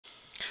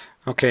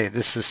Okay,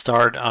 this is the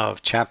start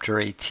of Chapter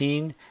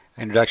 18,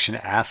 Introduction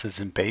to Acids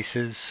and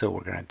Bases. So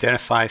we're going to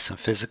identify some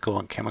physical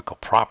and chemical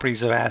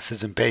properties of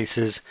acids and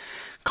bases,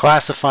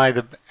 classify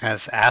them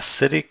as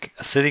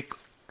acidic,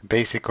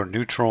 basic, or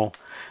neutral,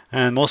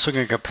 and mostly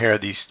going to compare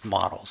these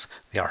models,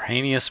 the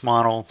Aeneas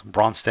model,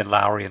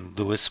 Bronsted-Lowry, and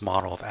Lewis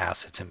model of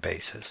acids and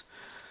bases.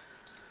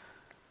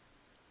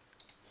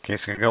 Okay,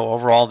 so I'm going to go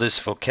over all this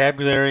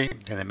vocabulary,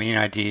 and the main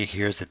idea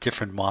here is that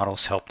different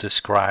models help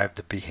describe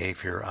the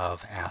behavior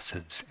of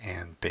acids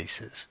and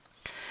bases.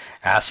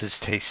 Acids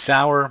taste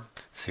sour,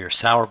 so your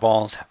sour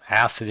balls have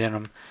acid in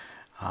them.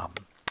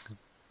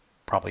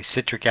 Probably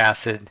citric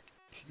acid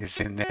is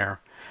in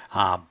there.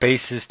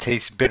 Bases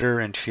taste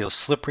bitter and feel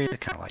slippery,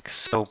 kind of like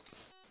soap.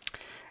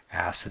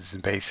 Acids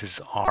and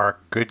bases are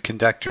good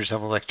conductors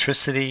of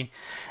electricity.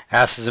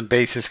 Acids and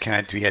bases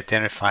can be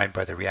identified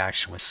by the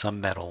reaction with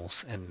some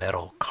metals and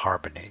metal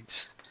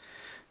carbonates.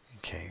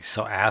 Okay,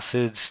 so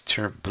acids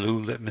turn blue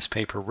litmus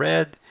paper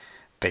red,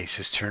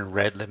 bases turn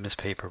red litmus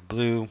paper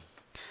blue.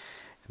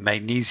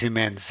 Magnesium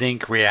and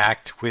zinc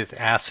react with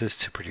acids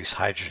to produce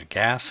hydrogen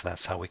gas.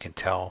 That's how we can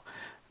tell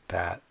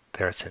that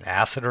there's an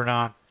acid or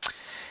not.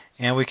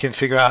 And we can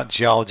figure out,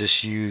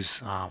 geologists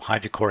use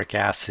hydrochloric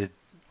acid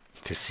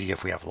to see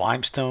if we have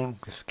limestone.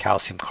 If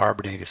calcium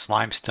carbonate is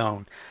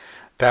limestone,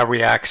 that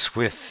reacts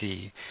with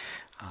the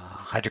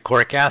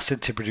hydrochloric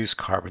acid to produce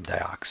carbon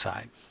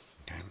dioxide.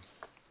 Okay.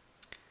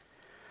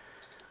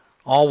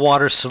 All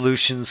water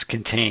solutions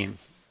contain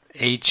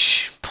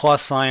H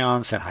plus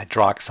ions and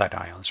hydroxide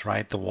ions,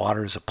 right? The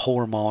water is a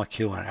polar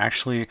molecule and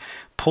actually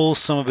pulls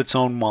some of its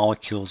own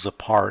molecules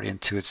apart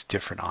into its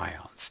different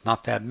ions.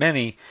 Not that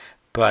many,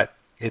 but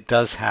it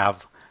does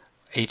have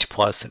H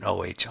plus and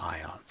OH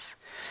ions.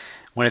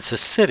 When it's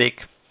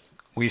acidic,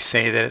 we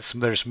say that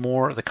there's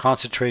more, the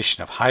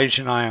concentration of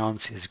hydrogen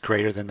ions is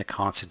greater than the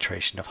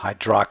concentration of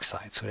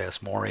hydroxide. So it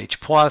has more H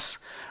plus,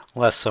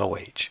 less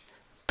OH.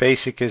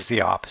 Basic is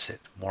the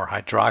opposite. More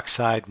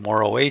hydroxide,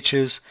 more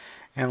OHs,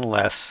 and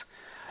less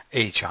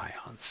H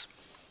ions.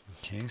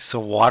 Okay,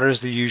 so water is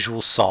the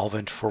usual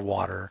solvent for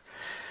water.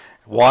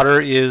 Water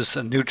is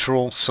a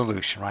neutral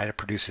solution, right? It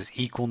produces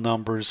equal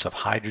numbers of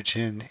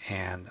hydrogen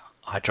and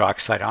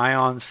hydroxide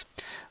ions.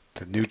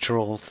 The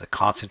neutral, the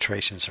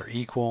concentrations are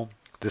equal.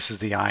 This is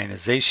the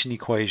ionization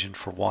equation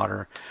for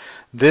water.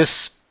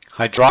 This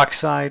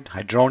hydroxide,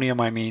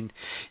 hydronium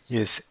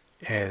is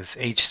as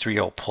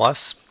H3O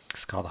plus.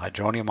 It's called the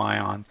hydronium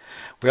ion.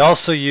 We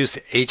also use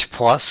the H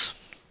plus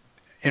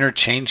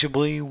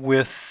interchangeably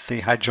with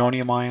the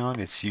hydronium ion.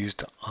 It's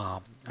used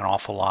an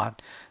awful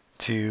lot.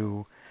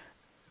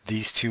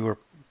 These two are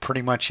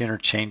pretty much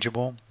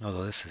interchangeable,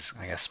 although this is,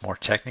 I guess, more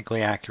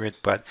technically accurate,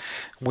 but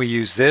we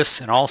use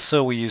this, and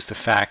also we use the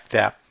fact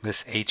that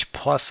this H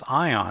plus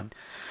ion,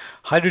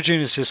 hydrogen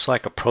is just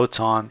like a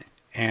proton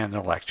and an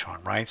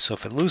electron, right? So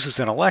if it loses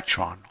an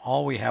electron,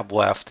 all we have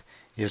left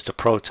is the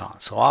proton.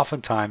 So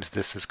oftentimes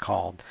this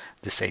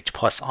H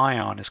plus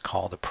ion is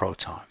called a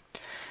proton.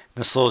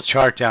 This little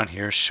chart down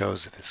here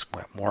shows if it's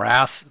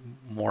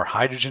more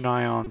hydrogen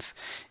ions,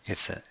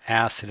 it's an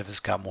acid. If it's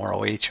got more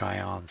OH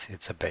ions,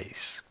 it's a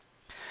base.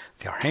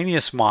 The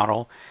Aeneas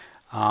model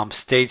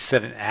states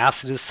that an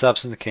acid is a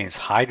substance that contains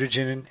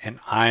hydrogen and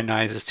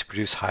ionizes to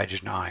produce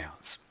hydrogen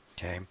ions.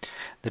 Okay.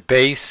 The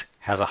base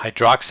has a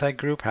hydroxide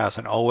group, has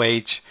an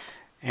OH,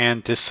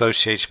 and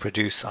dissociates to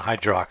produce a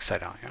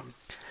hydroxide ion.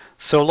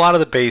 So a lot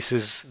of the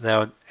bases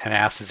and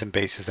acids and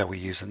bases that we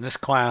use in this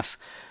class,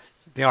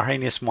 the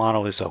Aeneas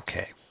model is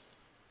okay.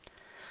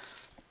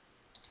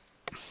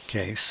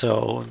 Okay,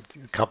 so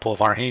a couple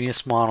of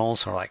Aeneas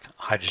models are like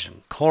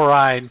hydrogen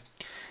chloride.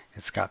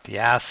 It's got the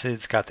acid,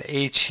 it's got the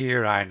H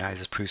here,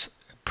 ionizes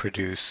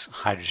produce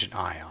hydrogen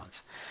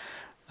ions.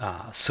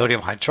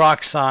 Sodium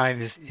hydroxide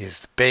is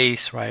the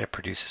base, right? It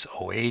produces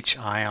OH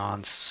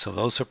ions. So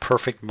those are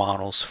perfect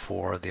models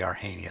for the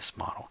Aeneas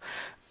model.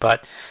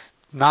 But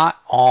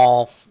not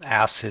all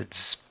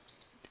acids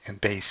and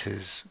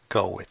bases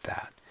go with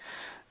that.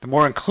 The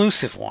more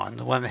inclusive one,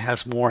 the one that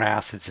has more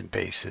acids and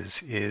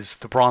bases, is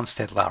the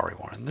Bronsted-Lowry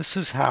one. And this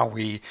is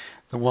the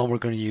one we're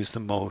going to use the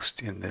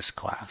most in this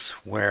class,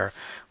 where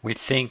we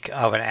think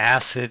of an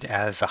acid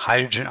as a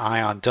hydrogen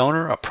ion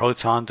donor, a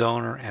proton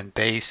donor, and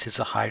base is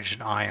a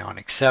hydrogen ion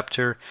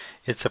acceptor.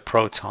 It's a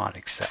proton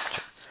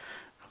acceptor.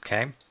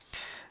 Okay?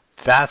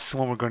 That's the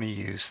one we're going to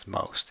use the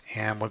most.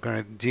 And we're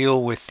going to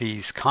deal with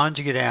these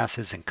conjugate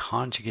acids and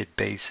conjugate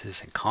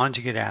bases and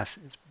conjugate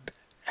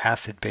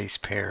acid-base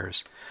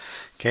pairs.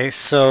 Okay,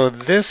 so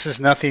this is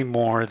nothing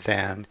more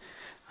than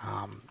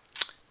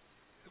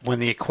when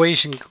the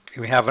equation,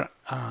 we have an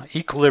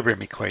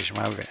equilibrium equation,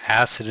 we have an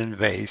acid and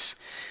base,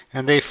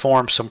 and they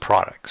form some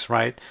products,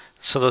 right?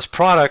 So those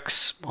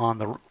products on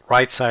the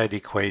right side of the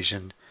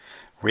equation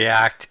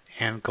react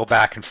and go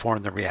back and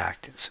form the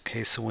reactants.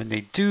 Okay, so when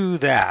they do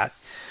that,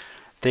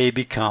 they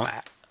become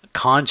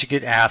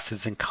conjugate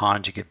acids and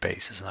conjugate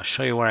bases. And I'll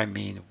show you what I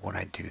mean when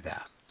I do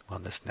that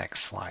on this next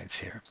slides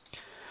here.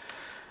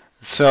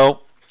 So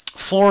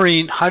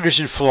fluorine,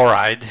 hydrogen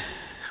fluoride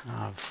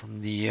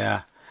from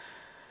the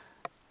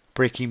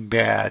Breaking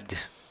Bad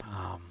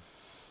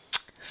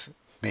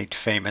made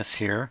famous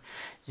here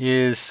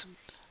is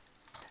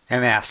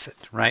an acid,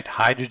 right?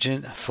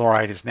 Hydrogen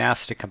fluoride is an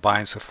acid. It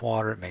combines with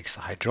water. It makes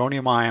the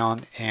hydronium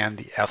ion and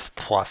the F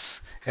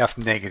plus, F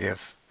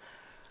negative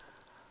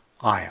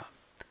ion.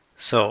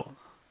 So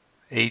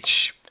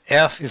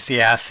HF is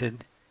the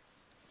acid.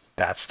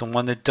 That's the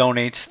one that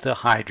donates the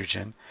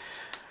hydrogen.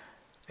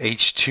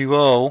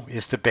 H2O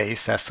is the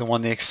base. That's the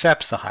one that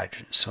accepts the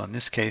hydrogen. So in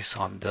this case,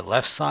 on the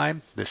left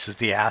side, this is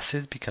the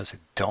acid because it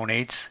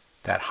donates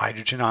that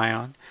hydrogen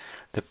ion.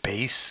 The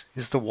base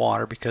is the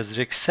water because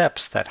it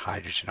accepts that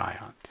hydrogen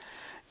ion.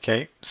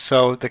 Okay,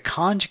 so the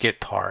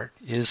conjugate part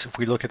is, if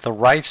we look at the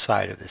right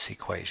side of this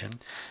equation,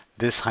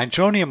 this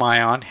hydronium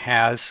ion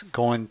has,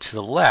 going to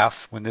the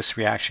left, when this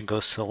reaction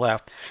goes to the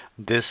left,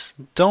 this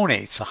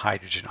donates a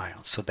hydrogen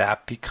ion. So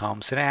that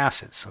becomes an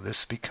acid. So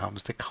this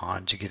becomes the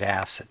conjugate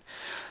acid.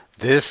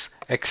 This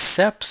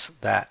accepts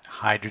that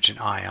hydrogen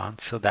ion,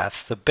 so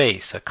that's the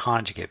base, a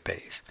conjugate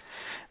base.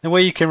 The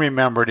way you can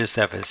remember it is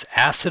that if it's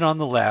acid on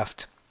the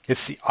left,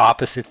 it's the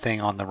opposite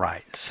thing on the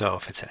right. So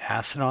if it's an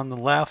acid on the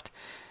left,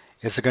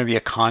 it's going to be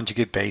a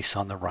conjugate base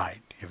on the right.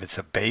 If it's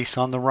a base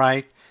on the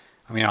right,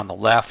 on the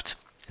left,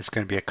 it's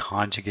going to be a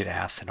conjugate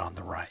acid on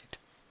the right.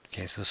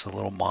 Okay, so this is a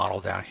little model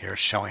down here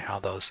showing how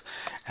those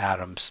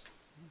atoms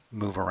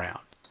move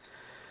around.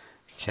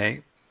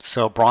 Okay,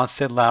 so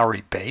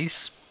Bronsted-Lowry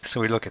base.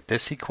 So we look at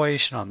this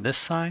equation on this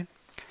side.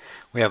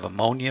 We have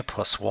ammonia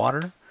plus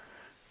water.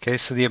 Okay,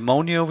 so the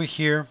ammonia over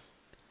here,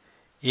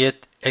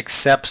 it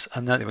accepts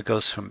another, it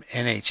goes from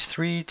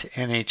NH3 to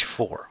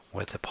NH4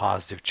 with a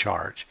positive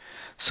charge.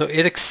 So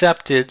it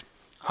accepted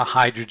a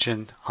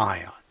hydrogen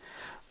ion.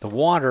 The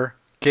water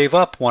gave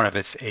up one of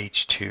its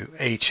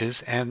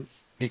H's and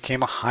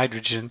became a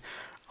hydrogen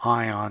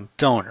ion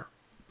donor.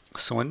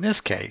 So in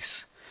this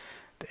case,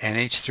 the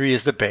NH3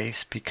 is the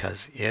base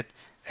because it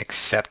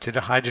accepted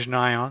a hydrogen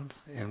ion,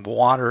 and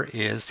water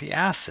is the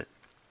acid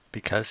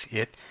because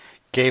it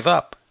gave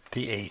up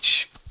the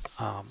H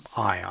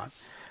ion.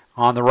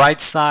 On the right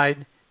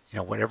side,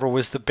 whatever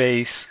was the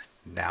base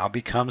now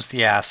becomes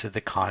the acid,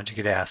 the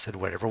conjugate acid.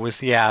 Whatever was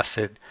the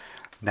acid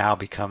now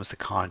becomes the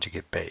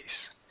conjugate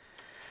base.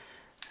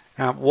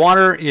 Now,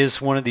 water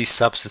is one of these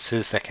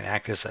substances that can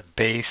act as a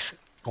base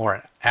or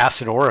an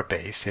acid or a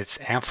base. It's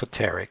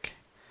amphoteric.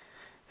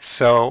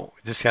 So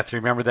just have to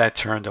remember that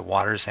term, that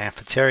water is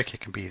amphoteric. It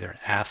can be either an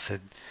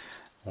acid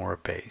or a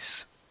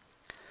base.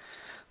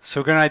 So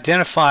we're going to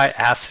identify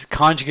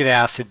conjugate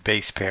acid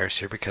base pairs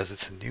here because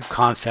it's a new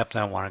concept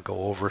and I want to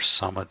go over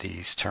some of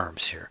these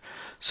terms here.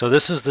 So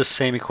this is the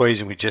same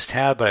equation we just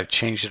had, but I've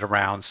changed it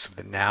around so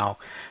that now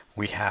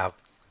we have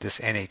this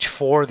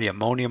NH4, the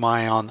ammonium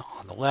ion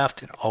on the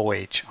left, and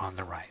OH on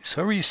the right.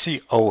 So wherever you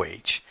see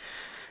OH,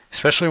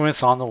 especially when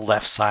it's on the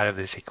left side of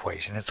this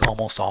equation, it's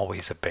almost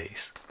always a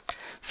base.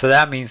 So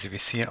that means if you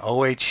see an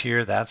OH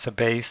here, that's a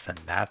base, then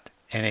that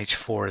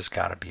NH4 has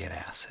got to be an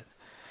acid.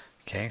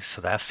 Okay,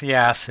 so that's the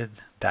acid,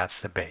 that's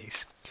the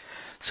base.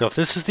 So if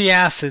this is the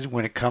acid,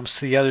 when it comes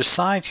to the other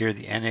side here,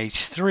 the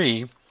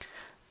NH3,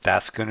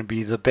 that's going to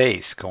be the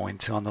base. Going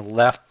to on the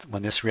left,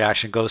 when this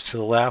reaction goes to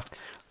the left,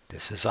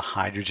 this is a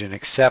hydrogen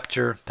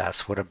acceptor.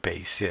 That's what a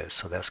base is.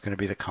 So that's going to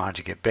be the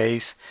conjugate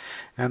base.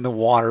 And the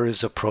water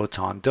is a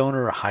proton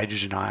donor, a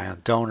hydrogen ion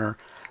donor.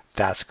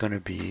 That's going to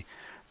be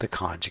the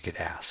conjugate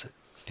acid.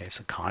 Okay,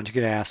 so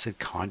conjugate acid,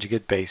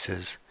 conjugate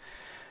bases.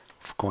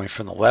 Going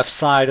from the left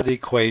side of the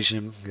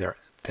equation, they're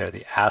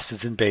the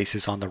acids and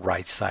bases on the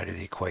right side of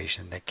the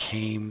equation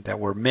that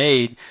were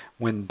made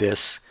when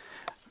this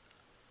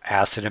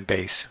acid and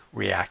base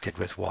reacted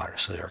with water.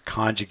 So they're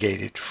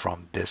conjugated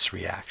from this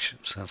reaction.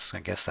 So I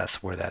guess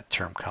that's where that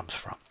term comes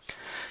from.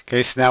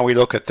 Okay, so now we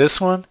look at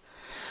this one.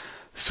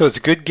 So it's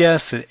a good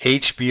guess that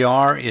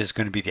HBr is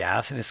going to be the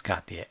acid. It's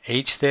got the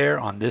H there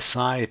on this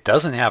side. It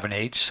doesn't have an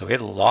H, so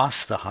it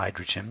lost the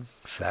hydrogen.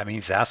 So that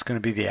means that's going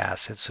to be the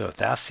acid. So if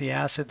that's the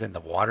acid, then the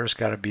water's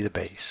got to be the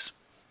base.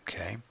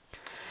 Okay.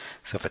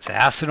 So if it's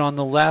acid on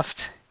the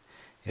left,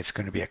 it's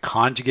going to be a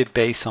conjugate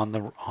base on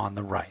the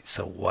right.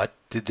 So what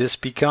did this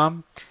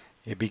become?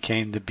 It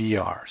became the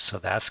Br. So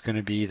that's going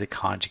to be the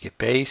conjugate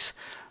base.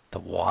 The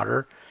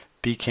water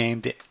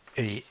became the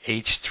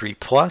H3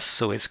 plus,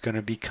 so it's going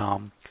to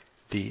become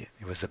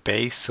it was a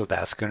base, so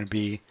that's going to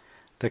be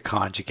the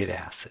conjugate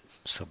acid.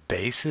 So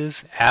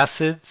bases,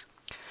 acids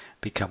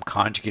become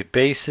conjugate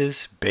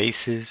bases,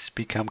 bases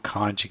become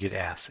conjugate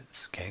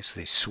acids. Okay, so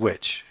they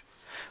switch.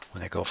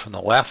 When they go from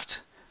the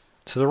left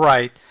to the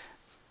right,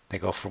 they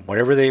go from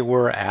whatever they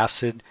were,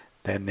 acid,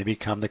 then they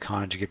become the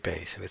conjugate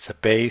base. If it's a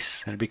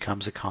base, then it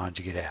becomes a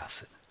conjugate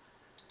acid.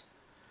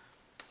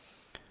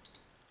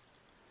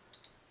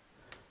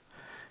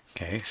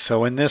 Okay,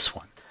 so in this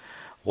one,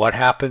 what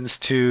happens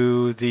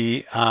to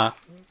the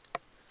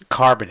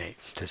carbonate?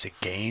 Does it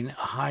gain a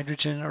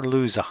hydrogen or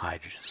lose a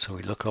hydrogen? So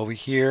we look over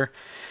here,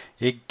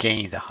 it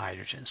gained a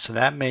hydrogen. So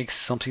that makes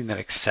something that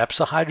accepts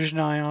a hydrogen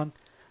ion,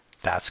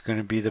 that's going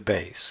to be the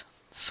base.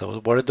 So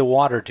what did the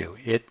water do?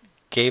 It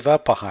gave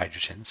up a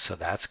hydrogen, so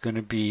that's going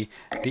to be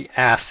the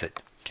acid.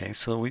 Okay,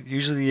 so we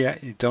usually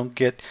you don't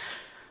get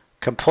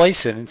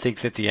complacent and think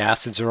that the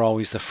acids are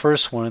always the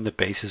first one and the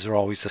bases are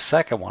always the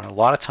second one. A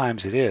lot of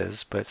times it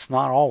is, but it's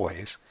not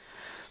always.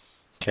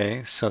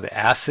 Okay, so the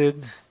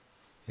acid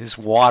is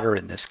water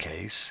in this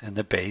case, and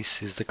the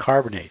base is the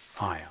carbonate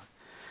ion.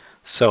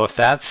 So if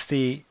that's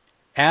the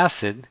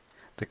acid,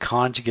 the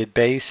conjugate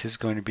base is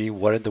going to be,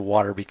 what did the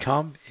water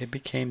become? It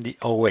became the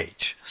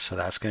OH. So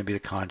that's going to be the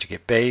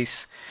conjugate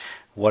base.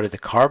 What did the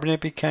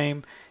carbonate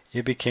become?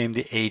 It became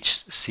the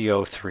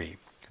HCO3.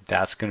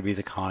 That's going to be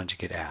the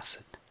conjugate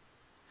acid.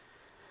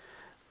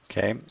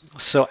 Okay,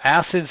 so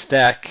acids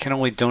that can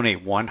only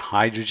donate one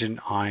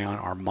hydrogen ion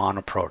are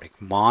monoprotic.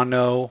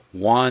 Mono,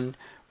 one,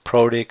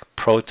 protic,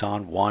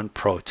 proton, one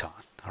proton.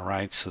 All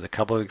right, so the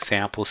couple of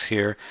examples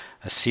here,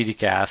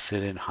 acetic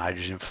acid and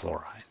hydrogen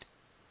fluoride.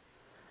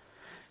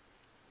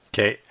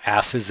 Okay,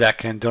 acids that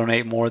can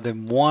donate more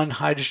than one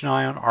hydrogen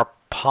ion are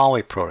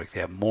polyprotic.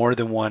 They have more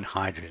than one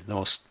hydrogen. The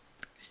most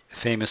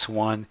famous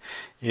one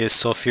is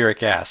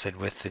sulfuric acid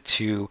with the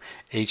two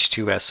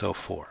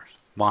H2SO4,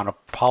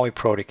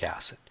 polyprotic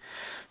acid.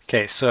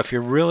 Okay, so if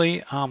you're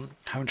really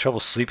having trouble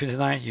sleeping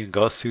tonight, you can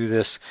go through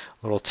this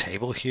little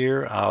table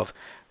here of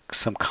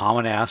some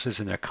common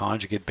acids and their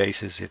conjugate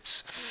bases.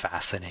 It's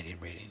fascinating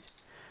reading.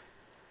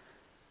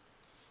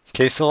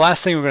 Okay, so the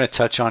last thing we're going to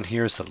touch on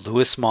here is the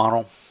Lewis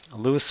model. The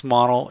Lewis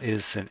model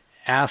is an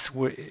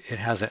acid. It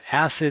has an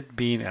acid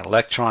being an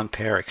electron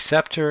pair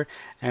acceptor,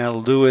 and a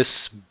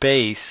Lewis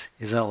base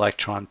is an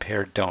electron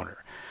pair donor.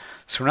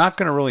 So we're not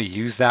going to really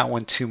use that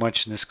one too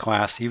much in this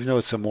class, even though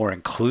it's a more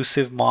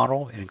inclusive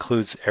model. It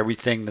includes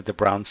everything that the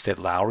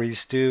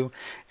Bronsted-Lowrys do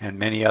and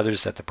many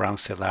others that the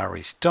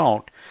Bronsted-Lowrys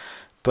don't.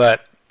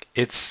 But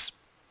it's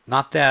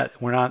not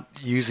that we're not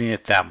using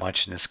it that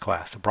much in this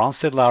class. The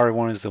Bronsted-Lowry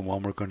one is the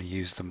one we're going to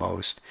use the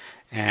most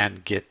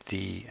and get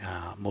the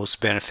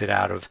most benefit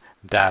out of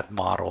that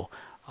model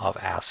of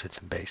acids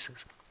and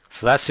bases.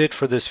 So that's it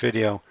for this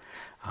video.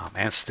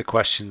 Answer the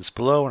questions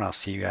below, and I'll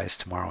see you guys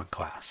tomorrow in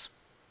class.